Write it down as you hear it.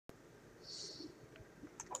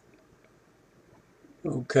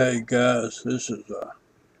Okay guys, this is a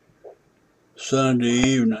Sunday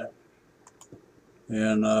evening,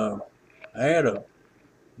 and I had a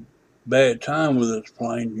bad time with this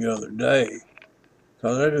plane the other day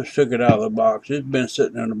because I just took it out of the box. It's been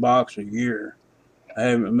sitting in the box a year. I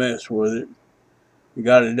haven't messed with it.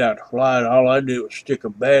 Got it out to flight. All I did was stick a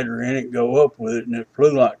battery in it, go up with it, and it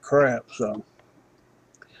flew like crap. So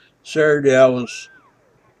Saturday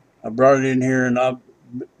I brought it in here, and I've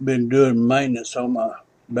been doing maintenance on my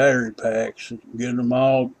battery packs, getting them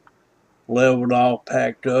all leveled, all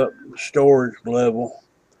packed up, storage level.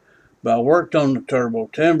 But I worked on the turbo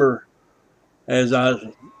timber as I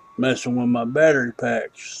was messing with my battery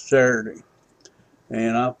packs Saturday,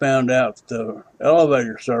 and I found out the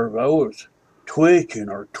elevator servo was twitching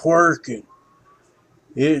or twerking.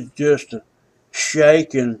 It's just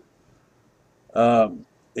shaking.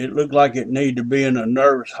 It looked like it needed to be in a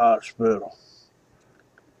nervous hospital.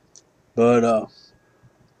 But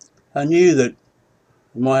I knew that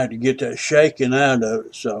I might have to get that shaking out of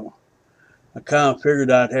it, so I kind of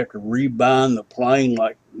figured I'd have to rebind the plane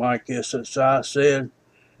like Mike SSI said,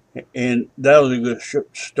 and that was a good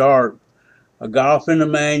start. I got off in the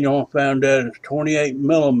manual and found out it's 28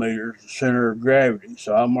 millimeters the center of gravity,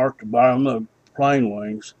 so I marked the bottom of the plane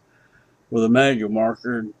wings with a manual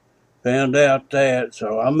marker and found out that,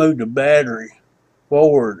 so I moved the battery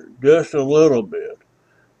forward just a little bit,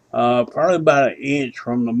 probably about an inch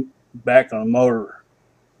from the back of the motor.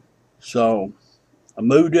 So I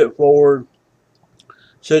moved it forward,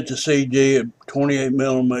 set the CG at 28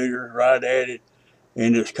 millimeters right at it,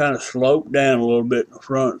 and it's kind of sloped down a little bit in the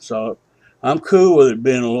front. So I'm cool with it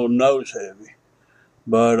being a little nose heavy.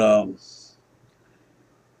 But I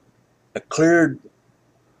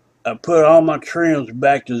put all my trims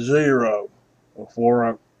back to zero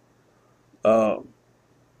before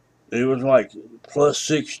it was like plus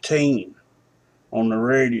 16 on the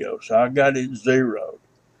radio. So I got it zeroed.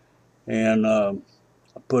 And I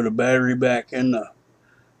put a battery back in the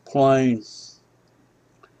plane,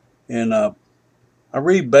 and I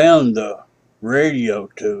rebound the radio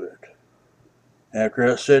to it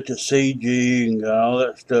after I set the CG and got all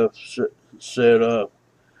that stuff set up.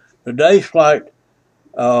 Today's flight,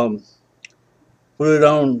 um, put it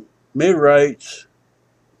on mid rates,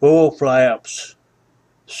 full flaps,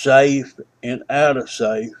 safe and out of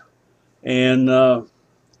safe, and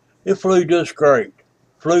it flew just great.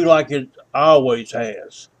 Flew like it always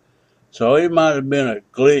has. So it might have been a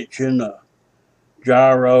glitch in the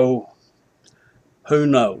gyro, who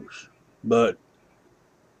knows? But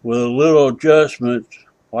with a little adjustment,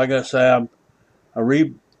 like I say,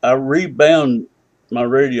 I rebound my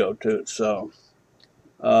radio to it. So,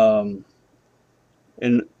 um,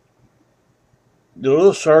 and the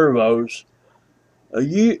little servos,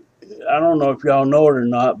 I don't know if y'all know it or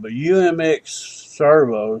not, but UMX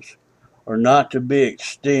servos are not to be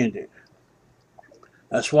extended.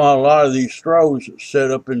 That's why a lot of these throws are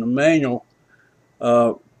set up in the manual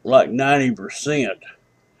uh, like 90%.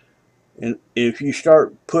 And if you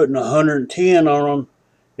start putting 110 on them,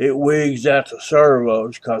 it wigs out the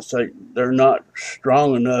servos because they're not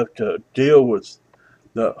strong enough to deal with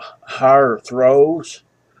the higher throws.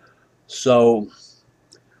 So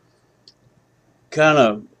kind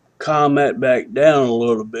of calm that back down a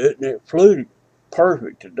little bit, and it flew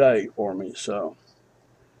perfect today for me. So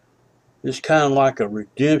it's kind of like a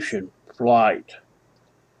redemption flight,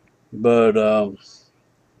 but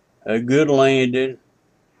a good landing.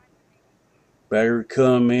 Battery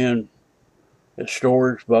come in at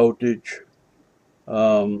storage voltage.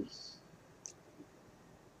 Um,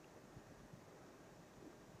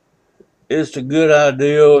 it's a good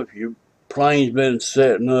idea if your plane's been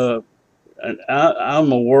setting up. And I'm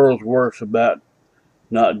the world's worst about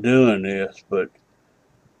not doing this, but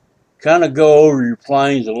kind of go over your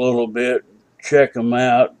planes a little bit, check them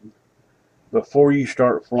out before you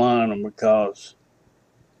start flying them, because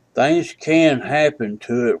things can happen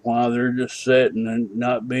to it while they're just sitting and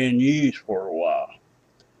not being used for a while.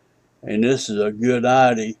 And this is a good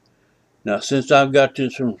idea. Now, since I've got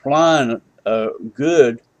this from flying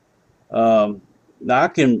good, um, I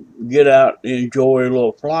can get out and enjoy a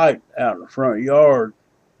little flight out in the front yard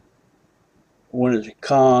when it's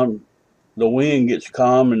calm. The wind gets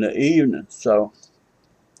calm in the evening, so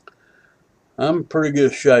I'm in pretty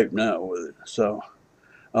good shape now with it. So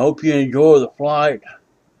I hope you enjoy the flight.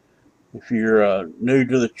 If you're new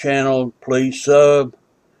to the channel, please sub.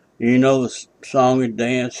 You know the song and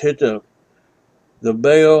dance. Hit the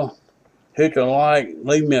bell, hit the like,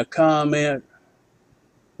 leave me a comment,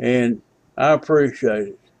 and I appreciate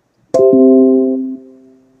it.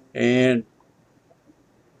 And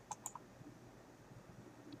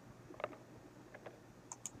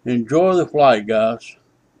Enjoy the flight, guys.